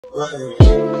Right.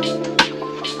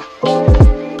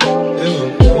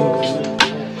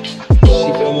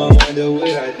 She fill my mind up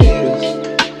with ideas.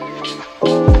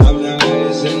 I'm the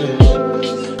highest in the room.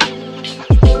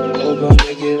 Hope I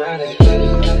make it out of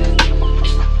here.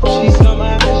 She saw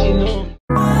my eyes, she know.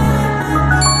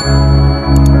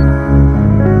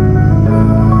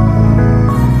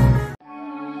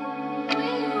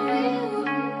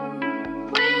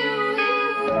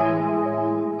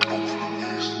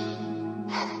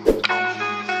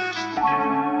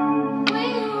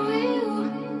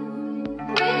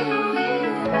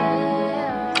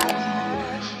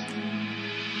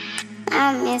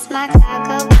 I miss my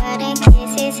cocoa butter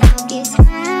kisses. Hope you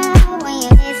smile when you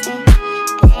listen.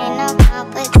 Ain't no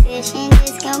competition,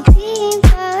 just competing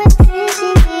for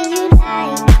attention. And you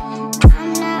like,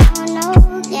 I'm not on no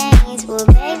games. Well,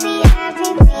 baby, I've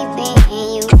been peeping, and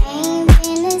you ain't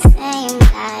been the same.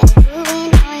 Like, who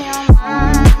been on your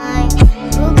mind?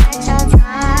 Who got your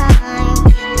time?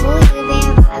 Who you been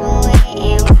vibing with,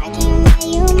 and why can't let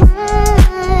you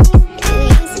mine? You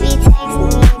used to be texting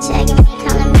me, checking me,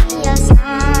 calling me your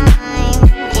sign.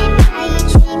 And now you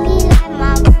treat me like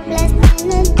my work less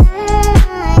than a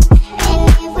dime. And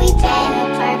if we paint a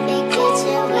perfect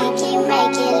picture, we can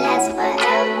make it last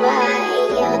forever.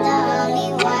 And you're the only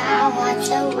one I want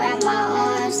to wrap my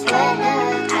arms sweater.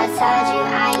 I told you I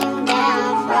am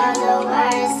down for the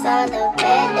worse or the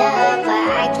better, but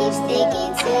I keep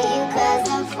sticking to you cause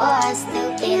I'm for a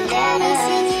stupid letter.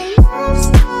 Singing love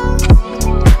songs,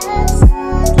 love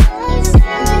songs, love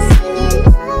songs, singing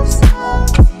love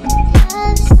songs,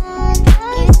 love songs,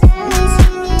 you got me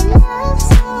singing love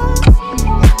songs,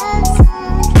 love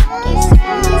songs, you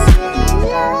got me singing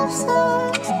love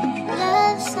songs,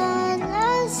 love songs,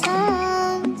 love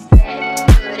songs.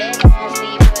 Good and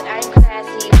nasty, but I'm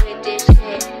classy with this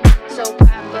shit. So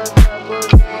pop a couple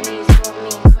Zannies for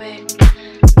me quick.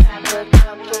 Pop a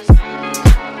couple Zannies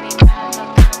for me. Pop a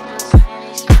couple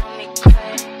Zannies for me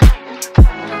quick.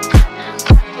 Pop a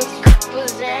couple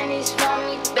Zannies for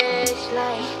me, bitch.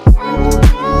 Like.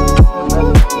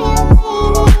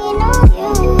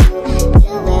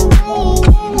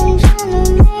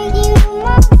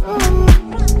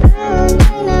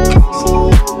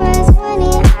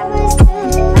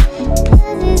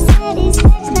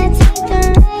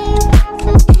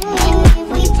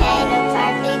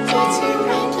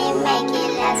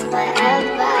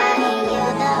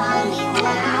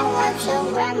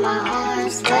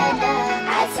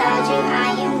 I told you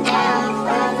I am down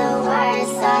for the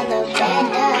worse or the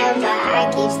better, but I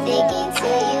keep sticking to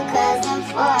you cause I'm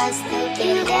for a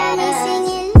stupid letter.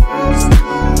 Singing love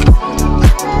songs,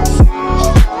 love songs,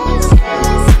 you got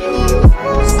me singing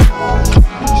love songs,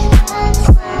 love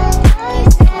songs, you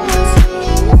got me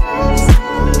singing love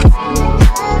songs,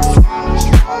 love songs,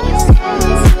 you got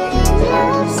me singing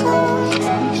love songs,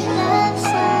 love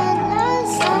songs, love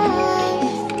songs.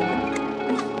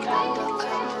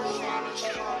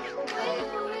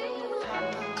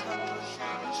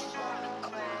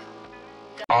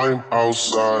 I'm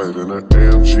outside in an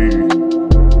AMG,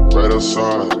 right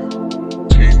outside,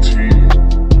 TT,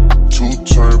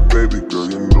 two-turn baby girl,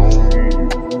 you know me.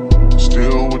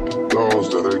 Still with the dogs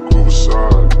that I grew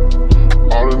beside.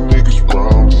 All the niggas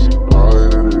round me, die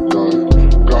and they die.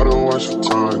 Gotta watch the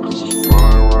time, cause it's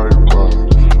flying right by.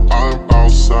 I'm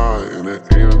outside in an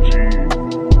AMG,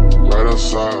 right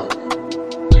outside,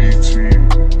 TT,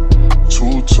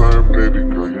 two-turn baby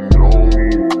girl, you know me.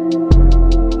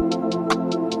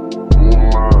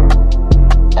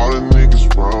 All the niggas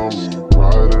round me,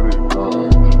 ride and they die.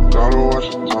 Gotta watch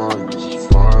the time, cause it's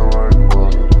flying right by.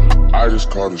 I just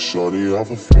caught a shorty off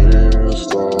a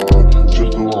Finsta.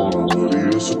 Just the one I'm really,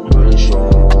 it's a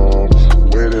crenshaw.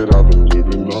 Way that I've been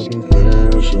living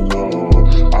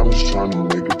unconventional. I'm just trying to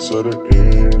make it to the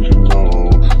end, you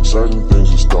know. Certain things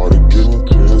have started getting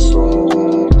pissed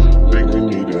off. Think we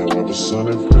need to have a sun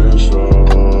adventure.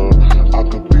 I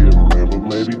could be a man, but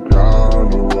maybe down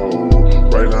the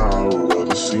road. Right now, I would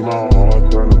rather see my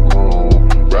heart turn to chrome.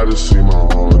 Rather see my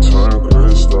heart turn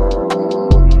crystal.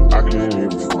 I can't even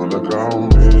front like I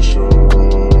don't miss you.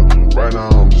 Right now,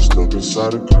 I'm just stuck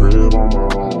inside the crib on my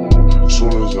own.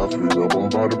 Soon as I free up, I'm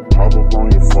about to pop up on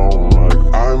your phone. Like,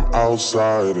 I'm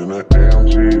outside in an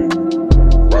AMG,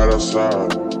 right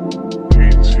outside,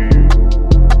 PT,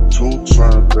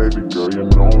 two-turn baby girl, you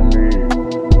know me.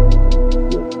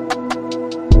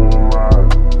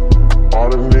 All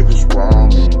the niggas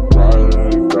round me, ride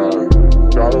and die.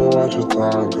 Gotta watch the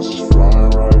time, cause it's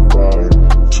flying right by.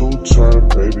 Two-turn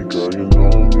baby girl, you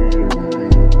know me.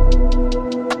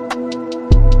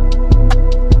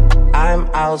 I'm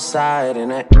outside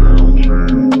in an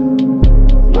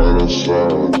right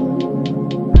outside,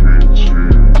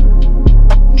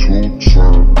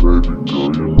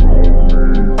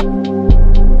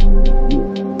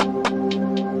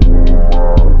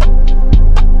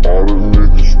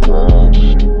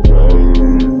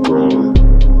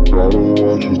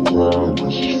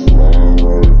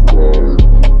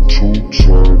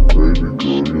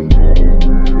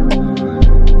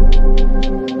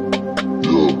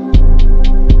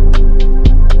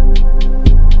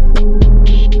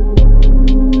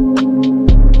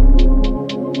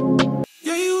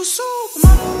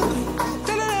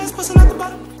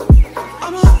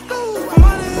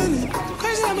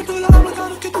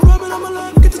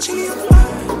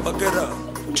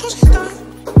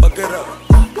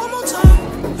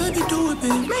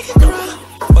 it, make it cry.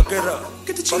 Fuck it up.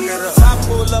 Fuck it up. I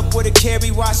pull up with a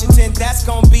Kerry Washington, that's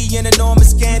gonna be an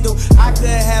enormous scandal. I could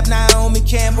have Naomi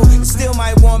Campbell, still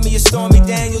might want me a Stormy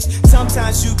Daniels.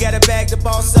 Sometimes you gotta bag the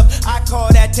boss up, I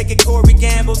call that taking Corey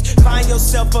Gambles. Find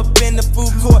yourself up in the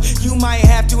food court, you might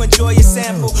have to enjoy a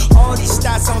sample. All these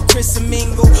stats on Chris and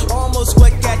Mingle, almost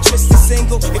what got Tristan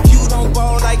single. If you don't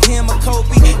ball like him or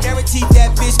Kobe, guaranteed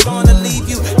that bitch gonna leave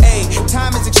you. Hey,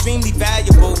 time is extremely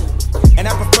valuable, and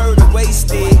I prefer to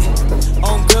waste it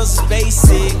on girls is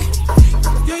basic.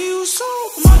 Yeah, you so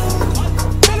model,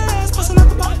 and her ass bustin' out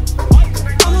the bottom.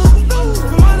 I'm a blue,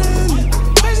 reminding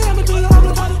crazy, I'ma do the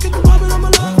obligado. Get the bobbin' on my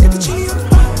love, get the chini on the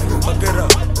bottom. Fuck it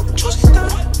up, choose it down.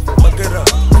 Fuck it up,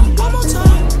 one more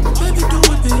time, baby, do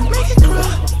it, baby, make it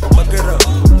cry. Fuck it up,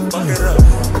 fuck it up.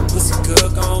 Pussy good,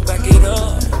 gon' back it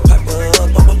up. Pipe her up,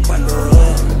 I'ma pipe her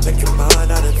up. Make your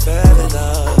mind out and fell in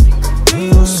love. Yeah,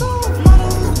 you so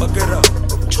model, fuck it up,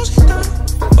 choose it down.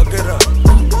 Fuck it up.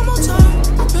 One more time,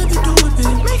 baby, do it,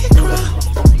 baby, make it cry.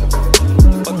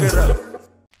 Fuck it up.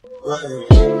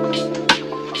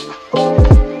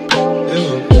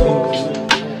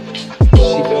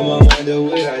 She fill my mind up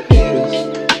with ideas.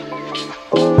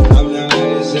 I'm the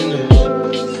highest in the room.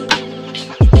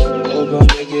 Hope I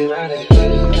make it out of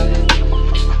here.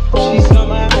 She saw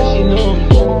my eyes, she know I'm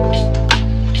wrong.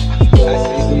 I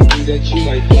say some things that you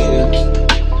might hear.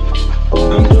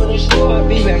 I'm doing a show, I'll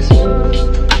be back soon.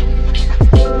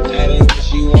 That ain't what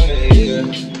she wanna hear.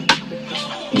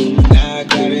 Now I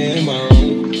got it in my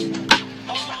room.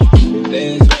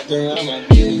 Legs wrapped around my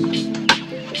head.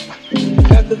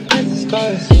 Got the fences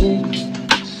caught soon.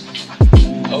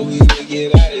 Oh, we will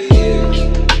get out of here.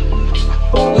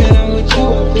 When I'm with you,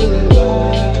 I feel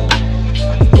alive.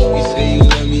 You say you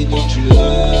love me, don't you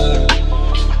lie?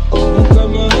 Don't cut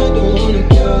my heart, don't wanna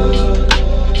go.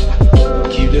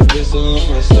 Keep the pistol on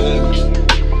my side.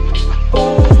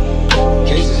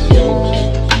 Cases fumes.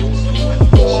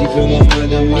 She fill my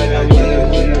mind up with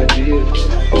ideas.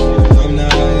 I'm the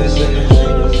highest in the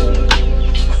room.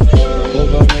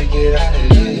 Hope I make it out of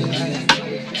here.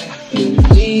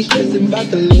 We ain't stressing about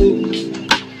the loot.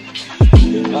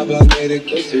 My block made a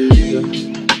quesadilla.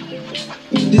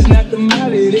 This not the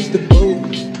molly, this the boat.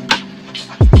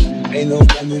 Ain't no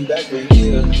coming back from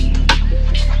here.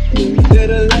 Live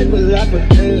the life of life of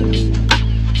death.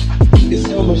 There's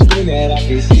so much thing that I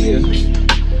can see her.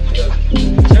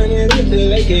 Turn it up till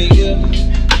they can't hear.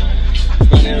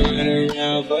 Running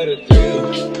around for the thrill.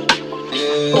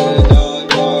 Yeah,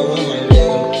 dog, run my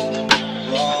reel.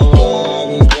 Raw, I've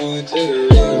been going to the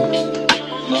real.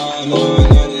 No,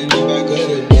 not in the back of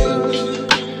the deal.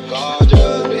 Call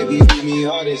drugs, baby, beat me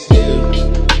hard as steel.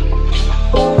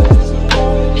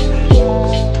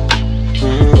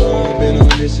 Been on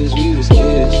this since we was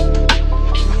kids.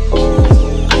 I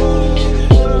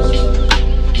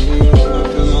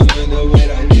feel my mind up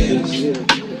with ideas.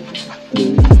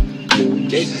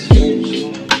 Cases fumes.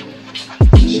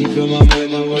 She feel my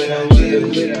mind up with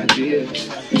ideas.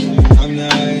 I'm the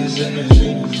highest in the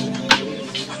room.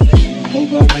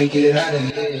 Hope I make it out of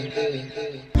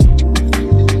here.